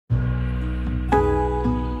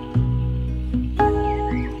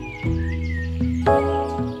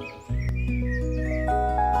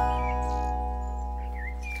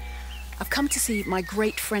see my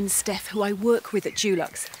great friend Steph, who I work with at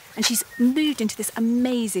Dulux, and she's moved into this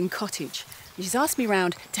amazing cottage. And she's asked me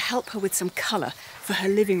round to help her with some colour for her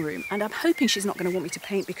living room, and I'm hoping she's not going to want me to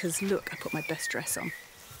paint because, look, I put my best dress on.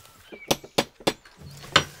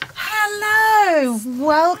 Hello,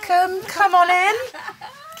 welcome, come on in.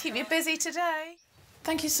 Keep you busy today.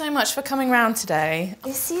 Thank you so much for coming round today.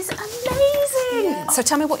 This is amazing. Yeah. So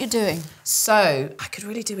tell me what you're doing. So, I could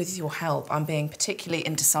really do with your help. I'm being particularly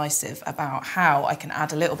indecisive about how I can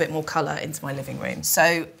add a little bit more colour into my living room.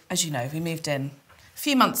 So, as you know, we moved in a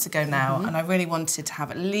few months ago now, and I really wanted to have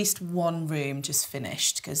at least one room just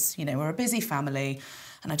finished because, you know, we're a busy family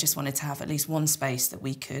and I just wanted to have at least one space that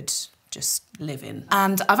we could just live in.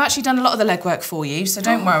 And I've actually done a lot of the legwork for you, so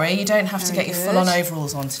don't worry, you don't have to get your full-on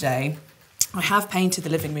overalls on today. I have painted the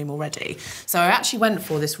living room already. So I actually went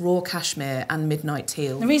for this raw cashmere and midnight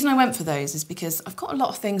teal. The reason I went for those is because I've got a lot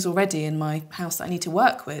of things already in my house that I need to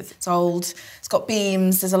work with. It's old, it's got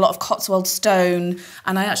beams, there's a lot of Cotswold stone,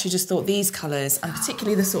 and I actually just thought these colours, and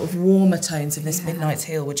particularly the sort of warmer tones of this midnight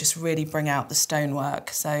teal, would just really bring out the stonework.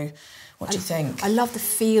 So what do you think? I love the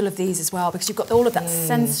feel of these as well because you've got all of that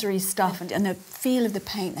sensory stuff and the feel of the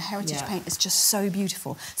paint, the heritage paint is just so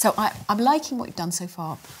beautiful. So I'm liking what you've done so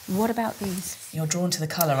far. What about these? You're drawn to the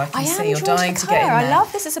colour, I can see. You're dying to get in there. I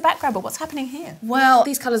love this as a background, but what's happening here? Well,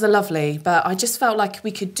 these colours are lovely, but I just felt like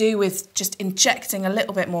we could do with just injecting a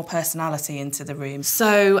little bit more personality into the room.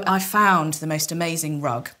 So I found the most amazing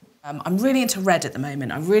rug. I'm really into red at the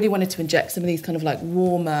moment. I really wanted to inject some of these kind of like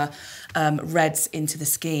warmer reds into the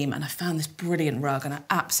scheme, and I found this brilliant rug and I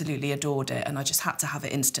absolutely adored it, and I just had to have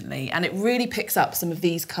it instantly. And it really picks up some of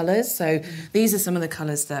these colours. So these are some of the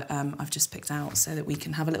colours that I've just picked out so that we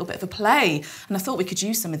can have a little bit of a play. And I thought we could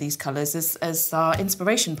use some of these colours as our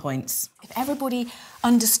inspiration points. If everybody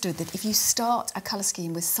understood that if you start a colour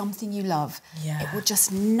scheme with something you love, it would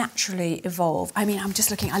just naturally evolve. I mean, I'm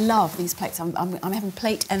just looking, I love these plates. I'm having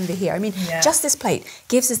plate envy here. I mean, just this plate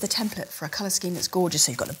gives us the template for a colour scheme that's gorgeous.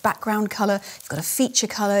 So you've got a background colour, you've got a feature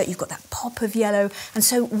colour, you've got that pop of yellow. And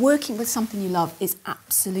so working with something you love is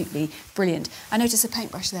absolutely brilliant. I notice a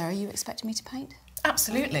paintbrush there. Are you expecting me to paint?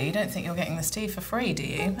 Absolutely. You don't think you're getting this tea for free, do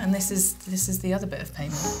you? And this is the other bit of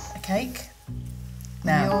payment. A cake.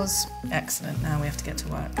 Now, yours. Excellent. Now we have to get to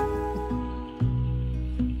work.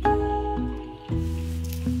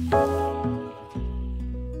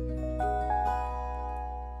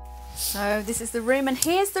 So this is the room, and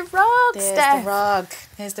here's the rug, There's Steph. the rug.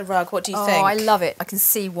 Here's the rug. What do you think? Oh, I love it. I can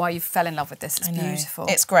see why you fell in love with this. It's beautiful.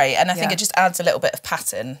 It's great, and I think it just adds a little bit of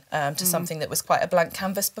pattern to something that was quite a blank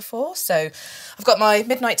canvas before. So I've got my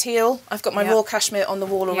midnight teal, I've got my raw cashmere on the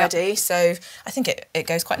wall already, so I think it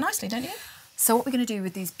goes quite nicely, don't you? So what are we going to do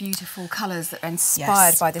with these beautiful colours that are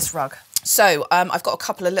inspired by this rug? So I've got a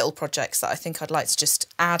couple of little projects that I think I'd like to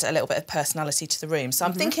just add a little bit of personality to the room. So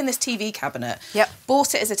I'm thinking this TV cabinet.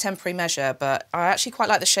 Bought it as a temporary measure, but I actually quite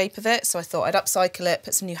like the shape of it, so I thought I'd upcycle it,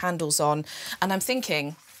 put some new handles on, and I'm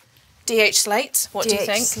thinking DH slate. What do you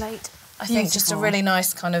think? Slate. I think just a really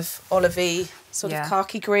nice kind of olivey sort of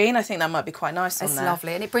khaki green. I think that might be quite nice on there. It's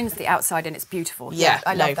lovely, and it brings the outside in. It's beautiful. Yeah,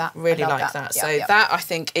 I love that. Really like that. So that I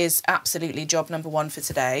think is absolutely job number one for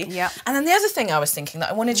today. Yeah. And then the other thing I was thinking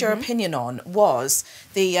that I wanted your opinion on was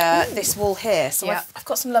the this wall here. So I've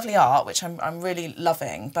got some lovely art which I'm really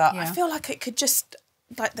loving, but I feel like it could just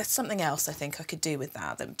there's something else I think I could do with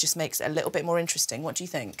that just makes it a little bit more interesting. What do you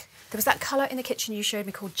think? There was that colour in the kitchen you showed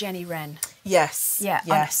me called Jenny Wren. Yes. Yeah.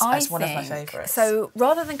 Yes. That's one of my favourites. So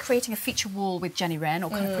rather than creating a feature wall with Jenny Wren or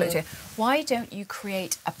kind of put it here, why don't you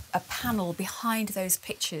create a panel behind those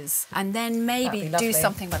pictures and then maybe do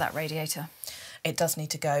something with that radiator? It does need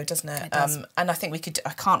to go, doesn't it? It does. And I think I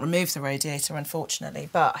can't remove the radiator, unfortunately,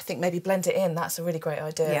 but I think maybe blend it in. That's a really great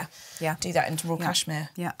idea. Yeah. Do that into raw cashmere.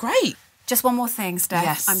 Yeah. Great. Just one more thing, Steph.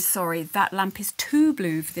 Yes. I'm sorry, that lamp is too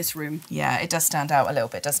blue for this room. Yeah, it does stand out a little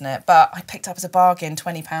bit, doesn't it? But I picked up as a bargain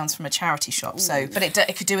 £20 from a charity shop, so but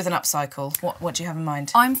it could do with an upcycle. What do you have in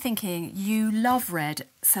mind? I'm thinking you love red,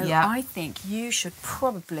 so I think you should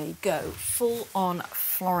probably go full on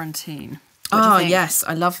Florentine. Oh, yes,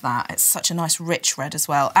 I love that. It's such a nice rich red as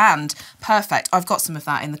well. And perfect. I've got some of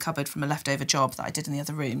that in the cupboard from a leftover job that I did in the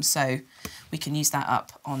other room, so we can use that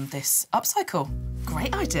up on this upcycle.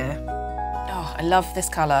 Great idea. Oh, I love this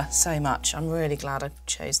colour so much. I'm really glad I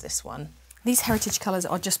chose this one. These heritage colours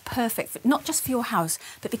are just perfect, not just for your house,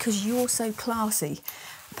 but because you're so classy.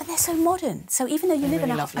 But they're so modern. So even though you live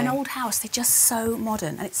in an old house, they're just so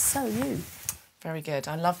modern, and it's so you. Very good.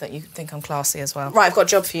 I love that you think I'm classy as well. Right, I've got a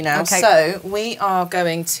job for you now. Okay. So we are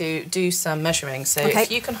going to do some measuring. So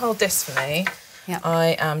if you can hold this for me, Yep.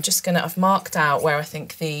 I am just gonna, I've marked out where I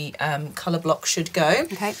think the colour block should go.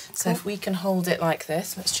 Okay. So if we can hold it like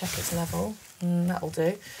this, let's check its level. That'll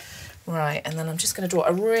do. Right, and then I'm just gonna draw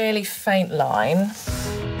a really faint line.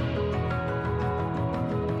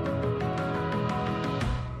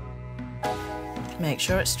 Make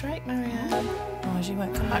sure it's straight, Marianne, otherwise you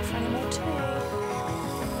won't come back for any more tea.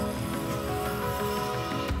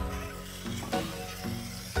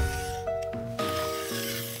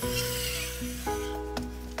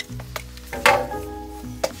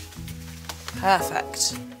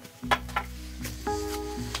 Perfect.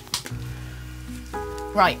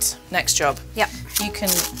 Right, next job. Yep. You can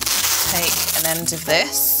take an end of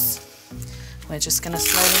this. We're just going to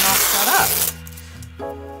slowly mask that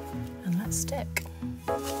up. And let's stick.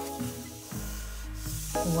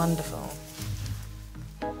 Wonderful.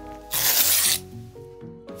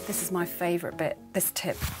 This is my favourite bit, this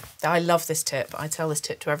tip. I love this tip. I tell this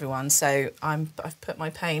tip to everyone. So I've put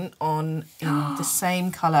my paint on in the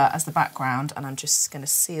same colour as the background, and I'm just going to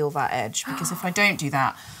seal that edge, because if I don't do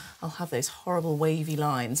that, I'll have those horrible wavy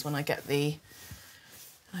lines when I get I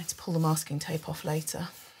need to pull the masking tape off later.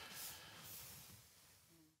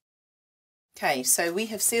 Okay, so we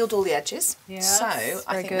have sealed all the edges. Yes, so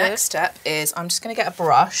I think good. next step is I'm just going to get a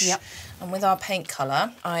brush. Yep. And with our paint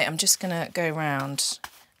colour, I am just going to go around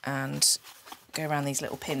and go around these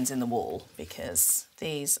little pins in the wall, because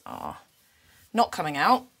these are not coming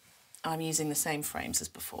out. I'm using the same frames as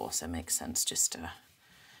before, so it makes sense just to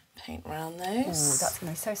paint around those. Ooh, that's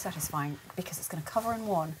going to be so satisfying, because it's going to cover in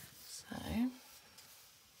one. So,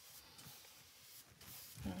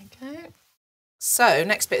 there we go. So,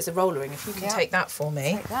 next bit is the rollering. If you can take that for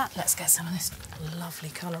me. Take that. Let's get some of this lovely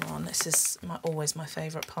colour on. This is always my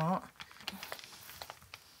favourite part.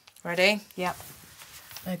 Ready? Yep.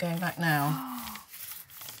 We're going back now.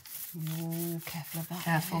 Ooh, careful of that.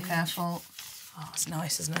 Careful, edge. careful. Oh, it's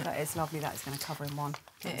nice, isn't it? That is lovely. That is going to cover in one.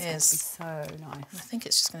 It That's is. Going to be so nice. I think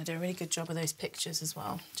it's just going to do a really good job of those pictures as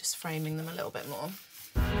well, just framing them a little bit more.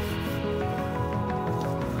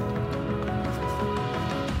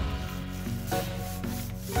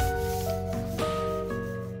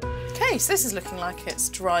 Okay, so this is looking like it's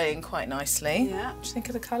drying quite nicely. Yeah. What do you think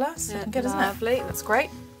of the colour? It's Yeah, looking good, isn't it? lovely. That's great.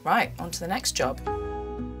 Right, on to the next job.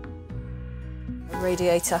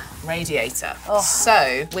 Radiator. Radiator. Oh.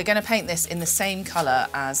 So we're going to paint this in the same colour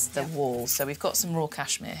as the wall. So we've got some raw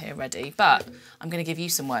cashmere here ready, but I'm going to give you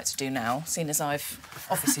some work to do now, seeing as I've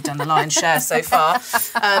obviously done the lion's share so far.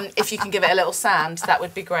 If you can give it a little sand, that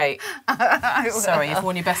would be great. Sorry, you've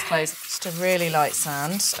worn your best clothes. Just a really light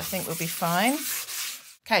sand, I think we'll be fine.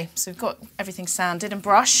 Okay, so we've got everything sanded and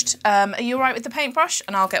brushed. Are you all right with the paintbrush?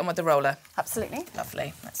 And I'll get on with the roller. Absolutely.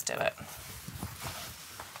 Lovely, let's do it.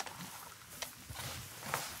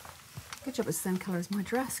 Good job, it's the same colour as my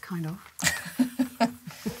dress, kind of.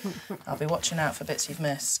 I'll be watching out for bits you've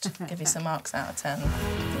missed. Give you some marks out of 10.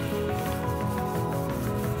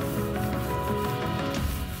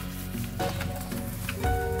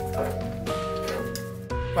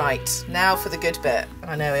 Right, now for the good bit.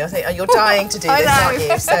 I know, I think you're dying to do this, aren't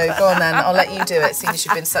you? So go on then, I'll let you do it, seeing as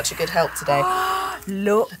you've been such a good help today.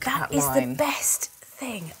 Look, that that is line. the best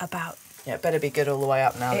thing about... Yeah, it better be good all the way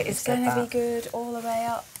up now. It is going to be good all the way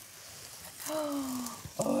up.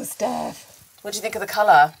 Oh, Steph. What do you think of the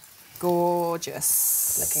colour?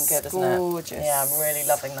 Gorgeous. Looking good, isn't it? Gorgeous. Yeah, I'm really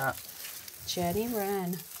loving that. Jenny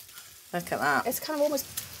Wren. Look at that. It's kind of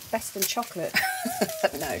almost better than chocolate.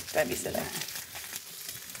 No, don't be silly.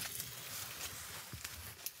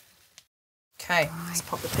 Okay, let's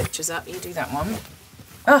pop the pictures up. You do that one.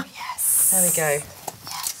 Oh, yes. There we go.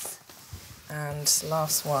 Yes. And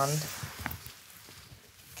last one.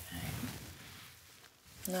 Okay.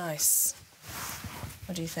 Nice.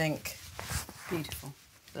 What do you think? Beautiful.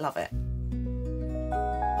 Love it.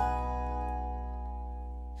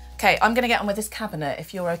 Okay, I'm going to get on with this cabinet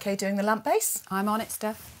if you're okay doing the lamp base. I'm on it,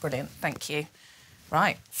 Steph. Brilliant, thank you.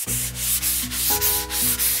 Right.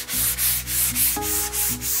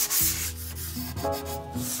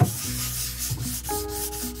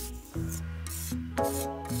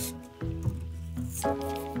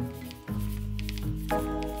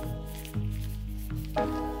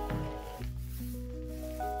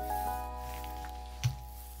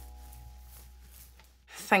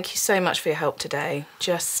 Thank you so much for your help today.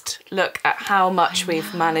 Just look at how much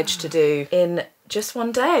we've managed to do in just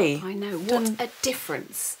one day. I know. What a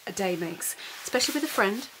difference a day makes, especially with a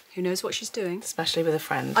friend who knows what she's doing. Especially with a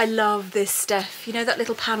friend. I love this, Steph. You know that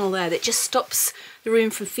little panel there that just stops the room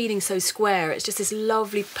from feeling so square? It's just this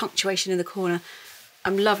lovely punctuation in the corner.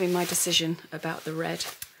 I'm loving my decision about the red.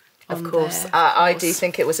 on Of course. there. I do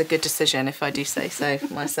think it was a good decision, if I do say so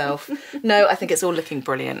myself. No, I think it's all looking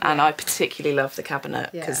brilliant, and I particularly love the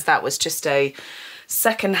cabinet because that was just a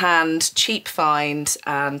second-hand, cheap find,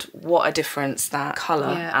 and what a difference that colour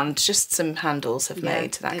and just some handles have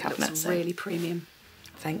made to that cabinet. Looks really premium.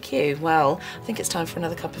 Thank you. Well, I think it's time for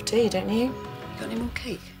another cup of tea, don't you? You got any more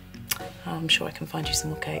cake? I'm sure I can find you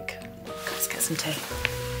some more cake. Let's get some tea.